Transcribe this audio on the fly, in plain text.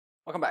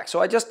Welcome back.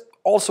 So I just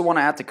also want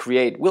to add the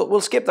create.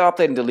 We'll skip the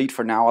update and delete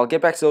for now. I'll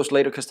get back to those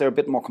later because they're a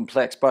bit more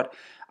complex. But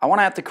I want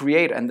to add the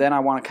create, and then I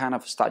want to kind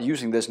of start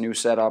using this new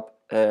setup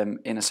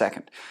in a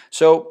second.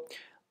 So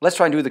let's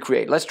try and do the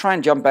create. Let's try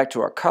and jump back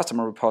to our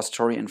customer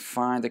repository and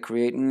find the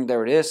create.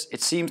 There it is.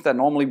 It seems that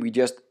normally we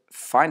just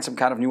find some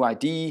kind of new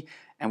ID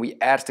and we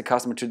add the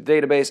customer to the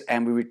database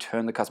and we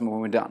return the customer when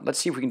we're done. Let's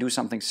see if we can do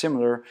something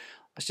similar.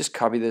 Let's just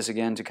copy this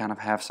again to kind of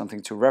have something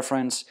to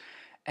reference.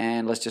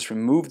 And let's just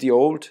remove the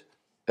old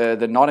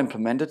the not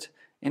implemented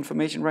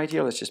information right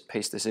here. Let's just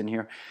paste this in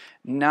here.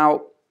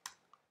 Now,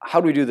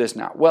 how do we do this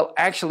now? Well,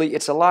 actually,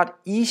 it's a lot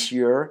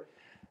easier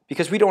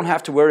because we don't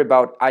have to worry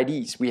about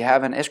IDs. We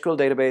have an SQL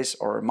database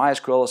or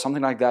MySQL or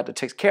something like that that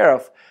takes care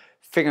of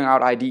figuring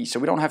out IDs. So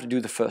we don't have to do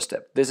the first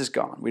step. This is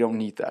gone. We don't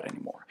need that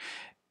anymore.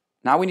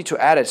 Now we need to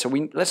add it. So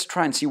let's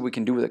try and see what we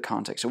can do with the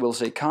context. So we'll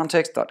say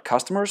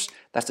context.customers.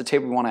 That's the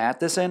table we want to add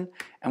this in.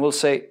 And we'll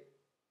say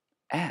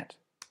add.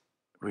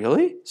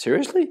 Really?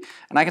 Seriously?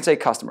 And I can say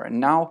customer,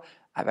 and now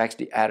I've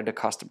actually added a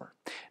customer.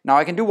 Now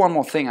I can do one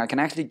more thing. I can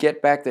actually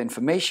get back the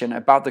information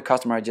about the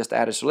customer I just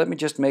added. So let me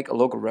just make a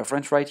local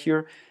reference right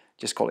here.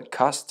 Just call it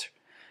cust.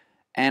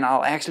 And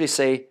I'll actually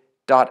say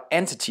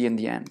 .entity in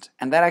the end.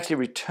 And that actually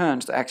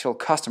returns the actual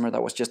customer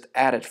that was just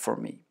added for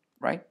me,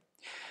 right?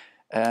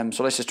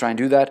 So let's just try and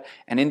do that.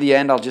 And in the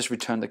end, I'll just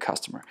return the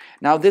customer.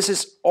 Now this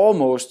is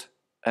almost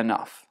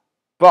enough.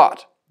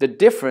 But the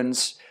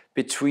difference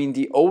between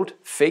the old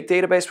fake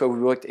database where we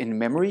worked in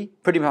memory,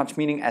 pretty much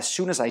meaning as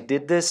soon as I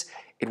did this,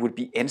 it would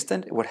be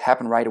instant, it would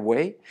happen right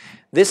away.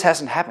 This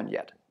hasn't happened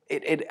yet.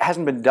 It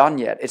hasn't been done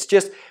yet. It's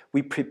just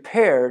we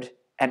prepared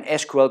an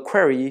SQL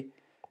query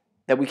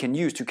that we can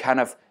use to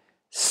kind of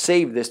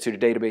save this to the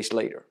database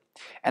later.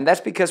 And that's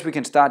because we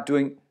can start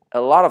doing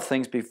a lot of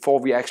things before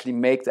we actually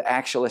make the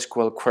actual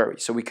SQL query.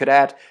 So we could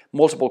add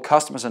multiple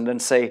customers and then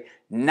say,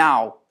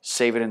 now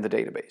save it in the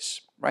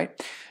database,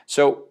 right?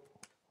 So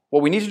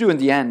what we need to do in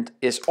the end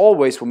is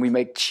always when we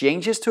make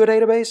changes to a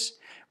database,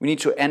 we need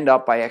to end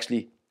up by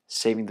actually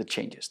saving the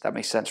changes. That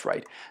makes sense,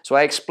 right? So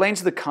I explained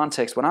to the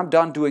context, when I'm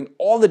done doing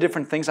all the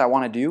different things I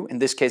want to do, in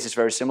this case it's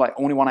very simple, I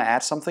only want to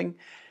add something,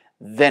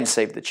 then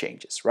save the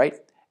changes, right?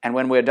 And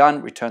when we're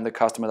done, return the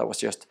customer that was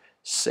just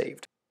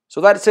saved. So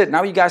that's it.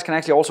 Now you guys can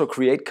actually also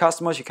create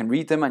customers, you can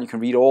read them and you can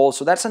read all.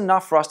 So that's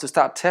enough for us to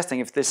start testing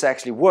if this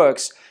actually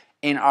works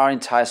in our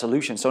entire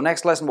solution. So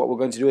next lesson, what we're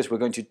going to do is we're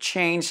going to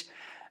change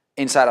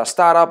inside our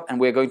startup,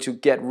 and we're going to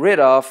get rid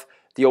of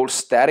the old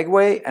static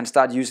way and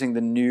start using the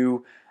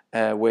new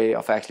way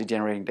of actually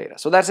generating data.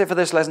 So that's it for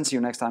this lesson. See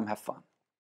you next time. Have fun.